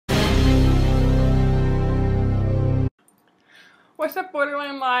What's up,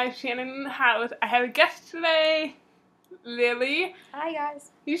 Borderline Live? Shannon in the house. I have a guest today, Lily. Hi, guys.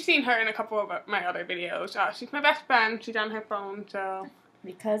 You've seen her in a couple of my other videos. She's my best friend. She's on her phone, so...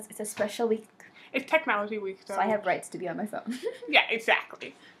 Because it's a special week. It's Technology Week, so... I have rights to be on my phone. Yeah,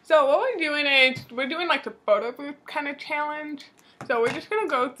 exactly. So what we're doing is, we're doing like the Photobooth kind of challenge. So we're just going to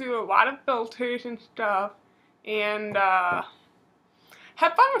go through a lot of filters and stuff, and have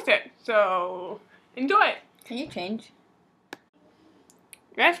fun with it. So, enjoy it. Can you change?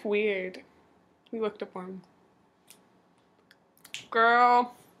 That's weird. We looked up one.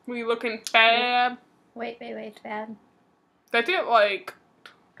 Girl, we looking fab. Wait, fab. That's it, like...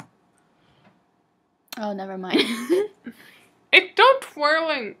 Oh, never mind. It's still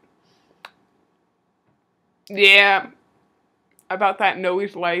twirling. Yeah. About that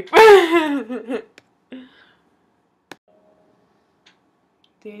nose life.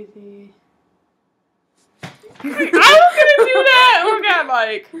 Daisy. I was gonna do that! Oh god,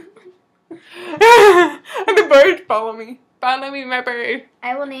 like... And the birds follow me. Follow me, my bird.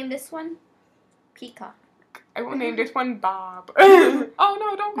 I will name this one Peacock. I will name this one Bob. Oh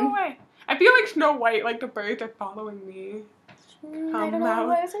no, don't go away. I feel like Snow White, like the birds are following me. Come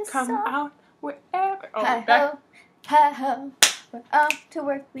out, wherever. Oh, Hi-ho, hi-ho, we're off to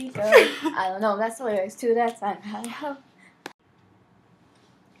work we go. I don't know, that's the lyrics to that song. Hi-ho.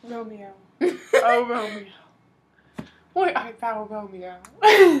 Romeo. Oh, Romeo. What I found Romeo.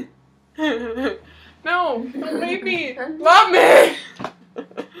 No, don't leave me. Love me.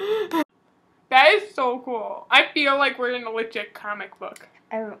 That is so cool. I feel like we're in a legit comic book.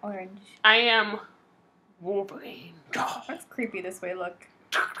 I'm orange. I am Wolverine. That's creepy this way, look.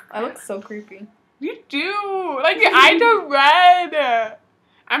 I look so creepy. You do. Like, your eyes are red.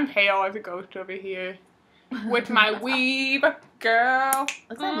 I'm pale as a ghost over here. With my weave, girl.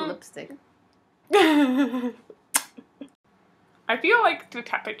 Looks like lipstick. I feel like the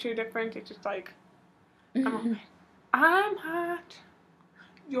temperature difference is just like, I'm hot,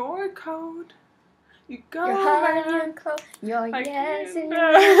 you're cold, you're hot and you're cold, you're like, yes and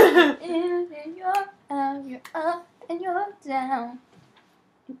you're out, you're up and you're down.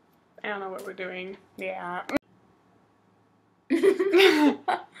 I don't know what we're doing. Yeah.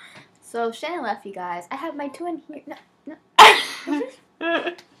 So Shannon left, you guys. I have my twin here. No.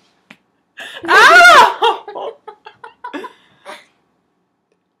 Ow!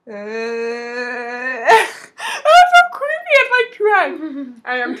 That's so creepy. It's like try. I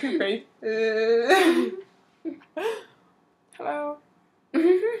am Two-Face. Hello.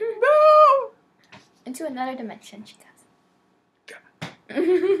 No. Into another dimension, she goes.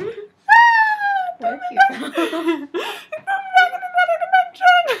 What cute.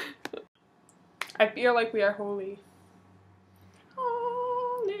 I feel like we are holy.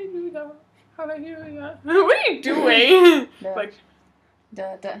 Hallelujah. Hallelujah. What are you doing? Like,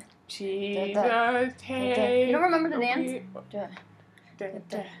 Jesus, hey. You don't remember the dance?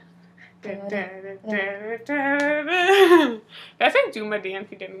 That's a Zumba dance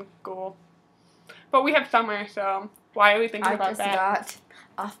you did in school. But we have summer, so why are we thinking about that? I just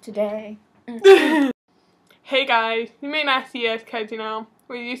got off today. Hey guys, you may not see us because, you know,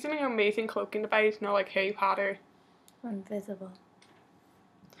 we're using an amazing cloaking device, you know, like Harry Potter. We're invisible.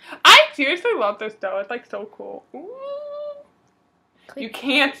 I seriously love this though. It's like so cool. Ooh. You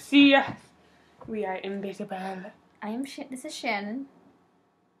can't see us. We are invisible. This is Shannon.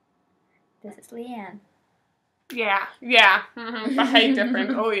 This is Lianne. Yeah. The height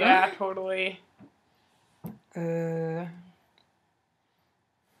difference. Oh yeah, totally.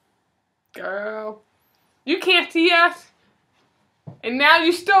 Girl. You can't see us. And now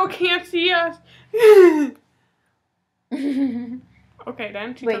you still can't see us. Okay,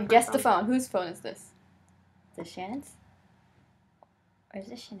 then. Wait, guess the phone. Whose phone is this? Is this Shannon's? Or is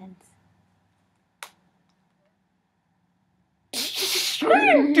this Shannon's? What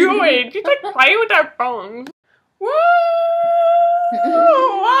are you doing? She's like playing with our phones. Woo!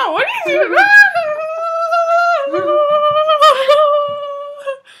 Wow, what are you doing?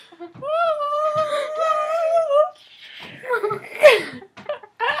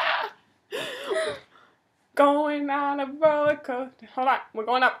 Going on a roller coaster. Hold on, we're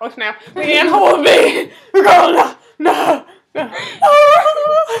going up. Oh snap. Lianne, hold me. We're going up. No.